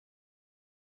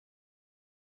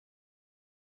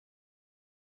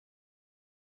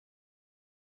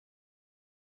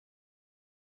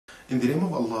In the name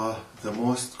of Allah, the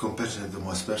most compassionate, the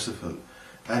most merciful,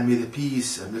 and may the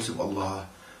peace and blessing of Allah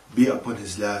be upon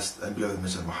His last and beloved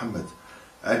Messenger Muhammad,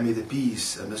 and may the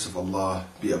peace and blessing of Allah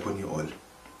be upon you all.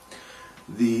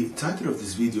 The title of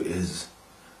this video is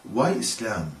Why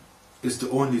Islam is the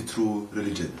Only True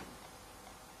Religion.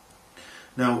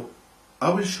 Now, I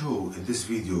will show in this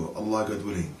video, Allah God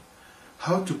willing,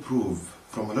 how to prove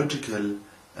from a logical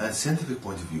and scientific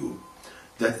point of view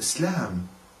that Islam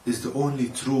is the only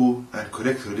true and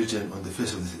correct religion on the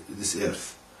face of this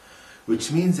earth,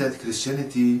 which means that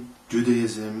Christianity,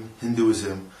 Judaism,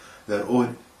 Hinduism, they're all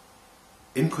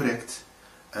incorrect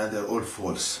and they're all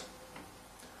false,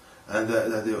 and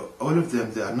that all of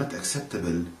them, they are not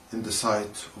acceptable in the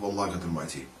sight of Allah God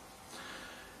Almighty.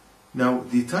 Now,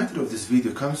 the title of this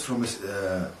video comes from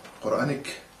a Quranic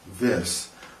verse,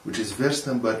 which is verse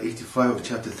number 85 of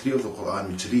chapter 3 of the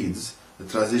Quran, which reads, the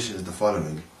translation is the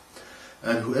following: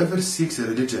 and whoever seeks a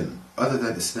religion other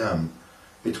than Islam,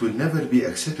 it will never be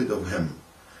accepted of him,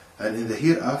 and in the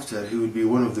hereafter he will be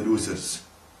one of the losers.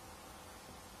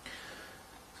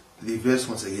 The verse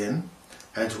once again: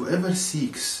 and whoever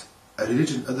seeks a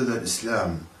religion other than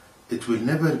Islam, it will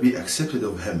never be accepted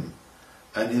of him,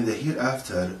 and in the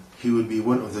hereafter he will be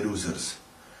one of the losers.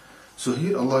 So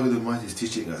here Allah the Almighty is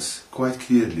teaching us quite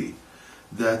clearly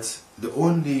that the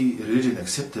only religion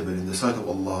acceptable in the sight of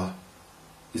Allah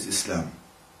is Islam.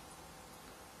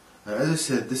 And as I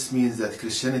said, this means that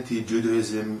Christianity,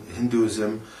 Judaism,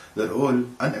 Hinduism, they're all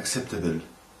unacceptable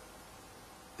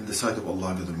in the sight of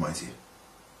Allah God Almighty.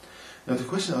 Now the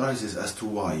question arises as to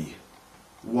why.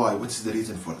 Why? What is the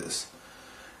reason for this?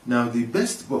 Now the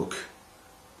best book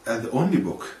and the only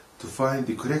book to find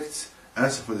the correct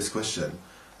answer for this question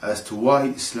as to why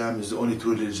Islam is the only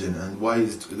true religion and why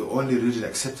is it the only religion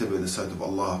acceptable in the sight of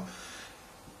Allah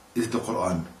is the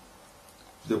Quran.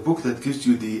 The book that gives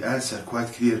you the answer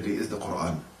quite clearly is the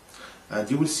Quran. And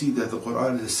you will see that the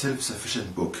Quran is a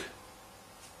self-sufficient book.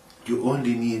 You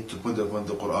only need to ponder upon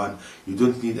the Quran. You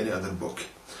don't need any other book.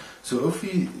 So if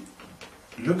we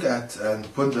look at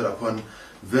and ponder upon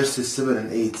verses 7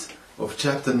 and 8 of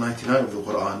chapter 99 of the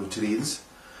Quran, which reads,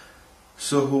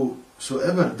 so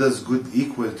whosoever does good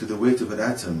equal to the weight of an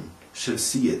atom shall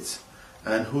see it,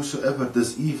 and whosoever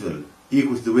does evil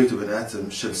equal to the weight of an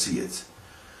atom shall see it.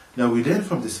 Now we learn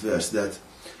from this verse that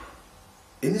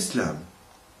in Islam,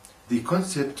 the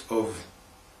concept of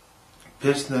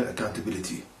personal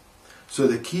accountability. So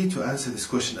the key to answer this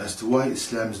question as to why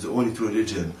Islam is the only true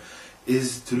religion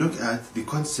is to look at the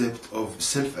concept of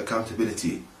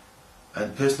self-accountability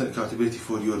and personal accountability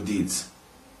for your deeds.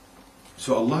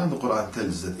 So Allah in the Quran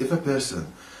tells that if a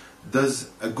person does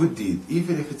a good deed,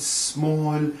 even if it's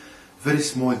small, very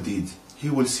small deed, he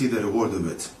will see the reward of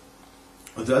it.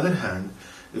 On the other hand,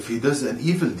 if he does an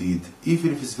evil deed,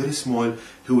 even if it's very small,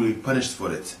 he will be punished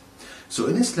for it. So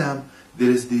in Islam, there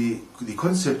is the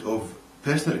concept of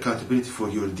personal accountability for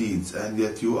your deeds, and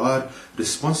that you are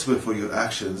responsible for your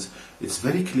actions. It's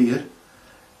very clear,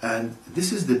 and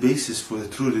this is the basis for the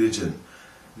true religion.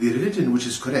 The religion which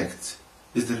is correct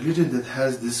is the religion that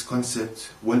has this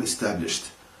concept well established.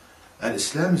 And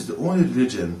Islam is the only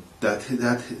religion that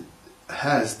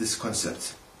has this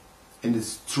concept in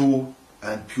its true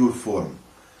and pure form.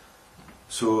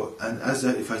 So, and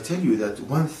if I tell you that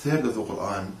 1/3 of the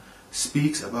Quran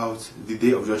speaks about the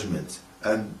Day of Judgment,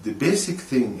 and the basic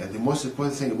thing and the most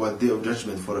important thing about Day of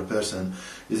Judgment for a person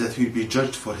is that he will be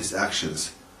judged for his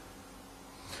actions.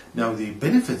 Now the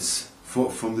benefits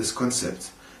from this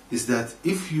concept is that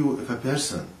if a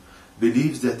person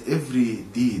believes that every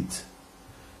deed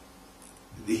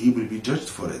he will be judged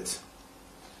for it,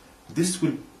 this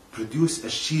will produce a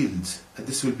shield, and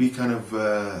this will be kind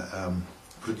of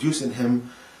produce in him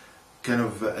kind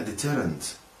of a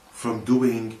deterrent from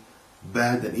doing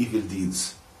bad and evil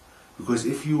deeds. Because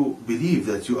if you believe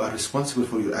that you are responsible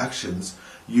for your actions,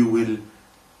 you will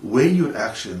weigh your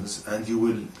actions and you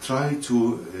will try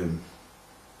to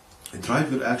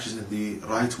drive your actions in the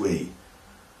right way.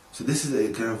 So this is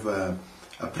a kind of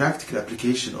a practical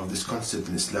application of this concept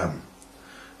in Islam.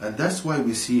 And that's why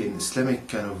we see in Islamic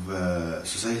kind of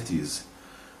societies,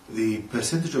 the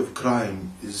percentage of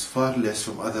crime is far less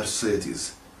from other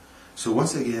societies. So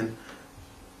once again,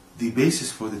 the basis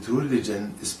for the true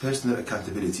religion is personal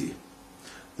accountability.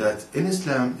 That in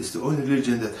Islam is the only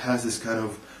religion that has this kind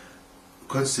of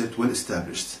concept well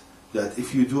established. That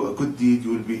if you do a good deed,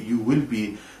 you will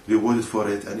be rewarded for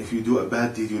it, and if you do a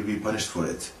bad deed, you will be punished for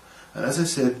it. And as I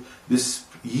said, this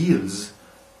yields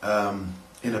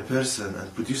in a person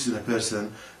and produces in a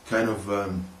person kind of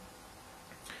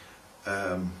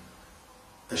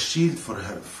a shield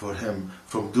for him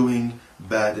from doing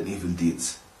bad and evil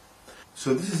deeds. So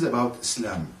this is about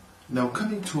Islam. Now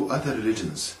coming to other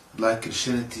religions like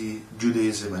Christianity,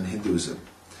 Judaism and Hinduism.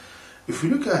 If we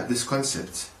look at this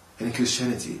concept in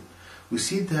Christianity, we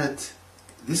see that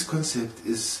this concept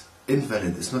is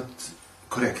invalid, it's not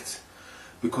correct.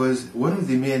 Because one of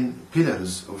the main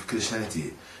pillars of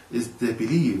Christianity is the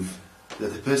belief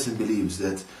that a person believes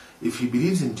that if he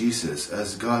believes in Jesus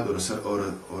as God or a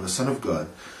son of God,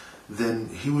 then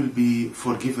he will be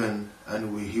forgiven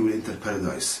and he will enter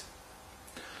paradise.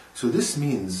 So this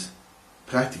means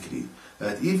practically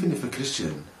that even if a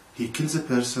Christian, he kills a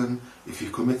person, if he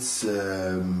commits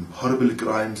horrible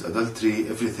crimes, adultery,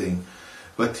 everything,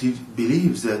 but he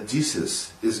believes that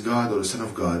Jesus is God or a son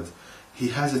of God, he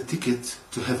has a ticket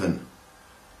to heaven.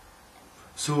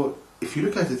 So if you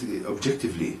look at it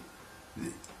objectively,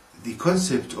 the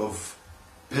concept of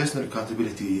personal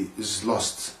accountability is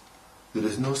lost. There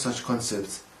is no such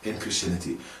concept in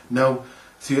Christianity. Now,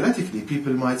 theoretically,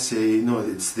 people might say, no,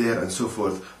 it's there and so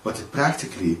forth, but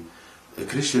practically, a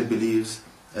Christian believes,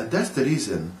 and that's the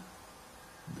reason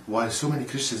why so many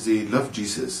Christians, they love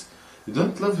Jesus. They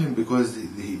don't love him because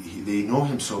they know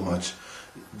him so much,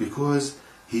 because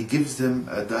he gives them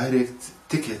a direct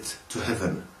ticket to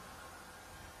heaven.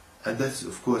 And that's,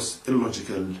 of course,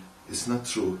 illogical. It's not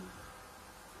true.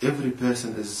 Every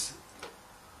person is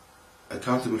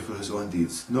accountable for his own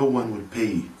deeds. No one will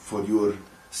pay for your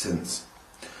sins.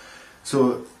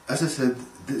 So, as I said,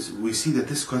 we see that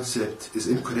this concept is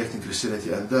incorrect in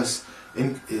Christianity, and thus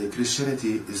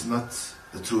Christianity is not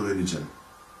a true religion.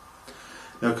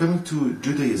 Now coming to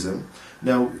Judaism,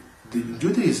 now in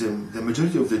Judaism, the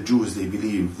majority of the Jews, they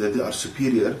believe that they are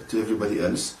superior to everybody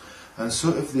else, and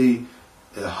so if they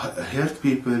hurt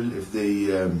people, if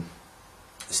they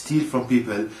steal from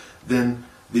people, then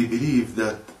they believe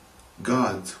that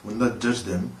God will not judge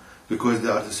them because they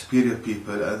are the superior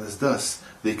people, and thus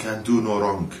they can do no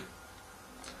wrong.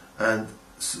 And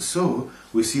so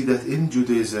we see that in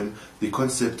Judaism the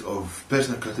concept of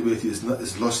personal accountability is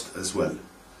lost as well,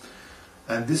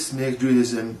 and this makes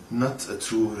Judaism not a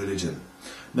true religion.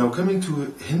 Now coming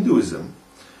to Hinduism,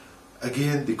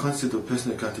 again the concept of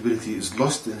personal accountability is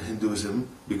lost in Hinduism,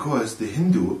 because the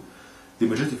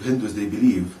majority of Hindus, they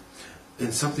believe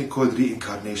in something called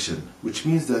reincarnation, which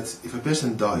means that if a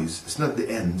person dies, it's not the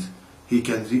end. He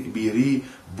can be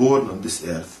reborn on this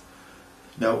earth.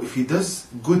 Now, if he does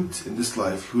good in this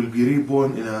life, he will be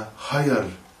reborn in a higher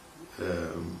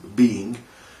being,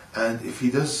 and if he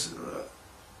does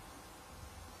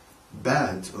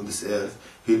bad on this earth,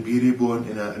 he will be reborn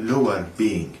in a lower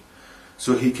being.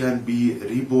 So he can be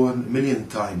reborn a million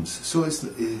times. So as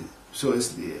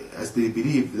they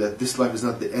believe that this life is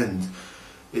not the end.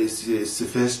 It's the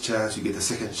first chance, you get a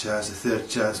second chance, a third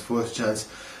chance, fourth chance,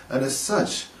 and as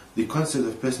such, the concept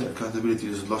of personal accountability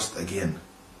is lost again.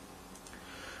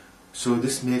 So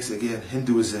this makes again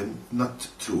Hinduism not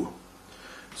true.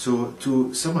 So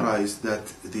to summarize,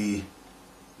 that the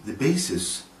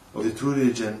basis of the true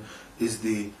religion is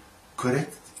the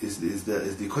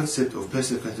concept of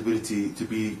personal accountability to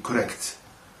be correct,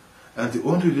 and the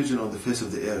only religion on the face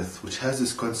of the earth which has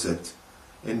this concept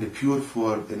in the pure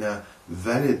form, in a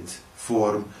valid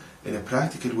form, in a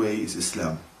practical way, is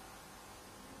Islam,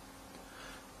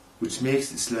 which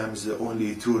makes Islam the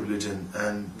only true religion,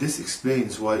 and this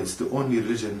explains why it's the only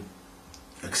religion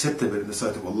acceptable in the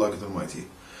sight of Allah Almighty.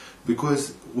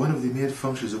 Because one of the main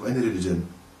functions of any religion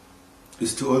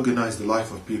is to organize the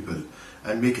life of people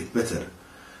and make it better.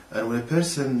 And when a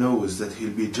person knows that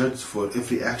he'll be judged for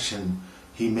every action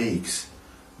he makes,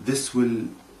 this will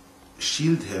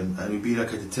shield him and will be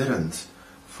like a deterrent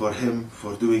for him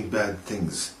for doing bad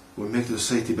things, will make the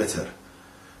society better.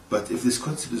 But if this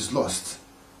concept is lost,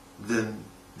 then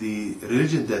the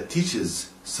religion that teaches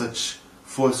such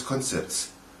false concepts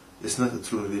is not a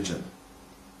true religion.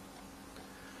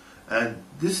 And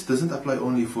this doesn't apply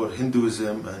only for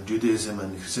Hinduism and Judaism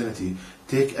and Christianity.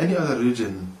 Take any other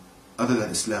religion other than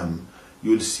Islam,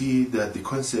 you will see that the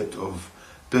concept of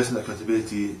personal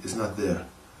accountability is not there.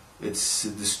 It's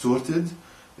distorted.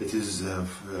 It is in a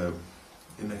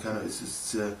kind of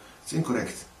it's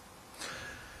incorrect.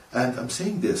 And I'm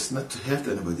saying this not to hurt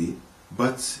anybody,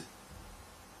 but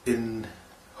in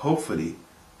hopefully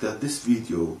that this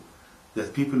video,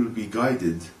 that people will be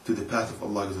guided to the path of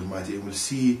Allah Almighty and will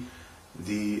see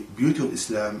the beauty of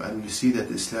Islam, and will see that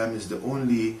Islam is the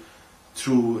only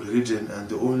true religion and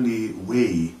the only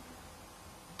way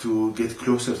to get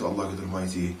closer to Allah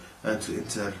Almighty and to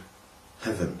enter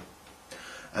heaven.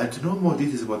 And to know more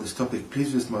details about this topic,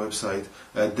 please visit my website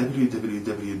at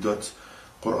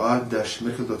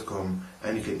www.quran-miracle.com,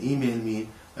 and you can email me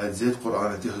at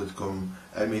zaidquran@yahoo.com,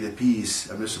 and may the peace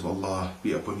and blessing of Allah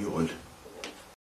be upon you all.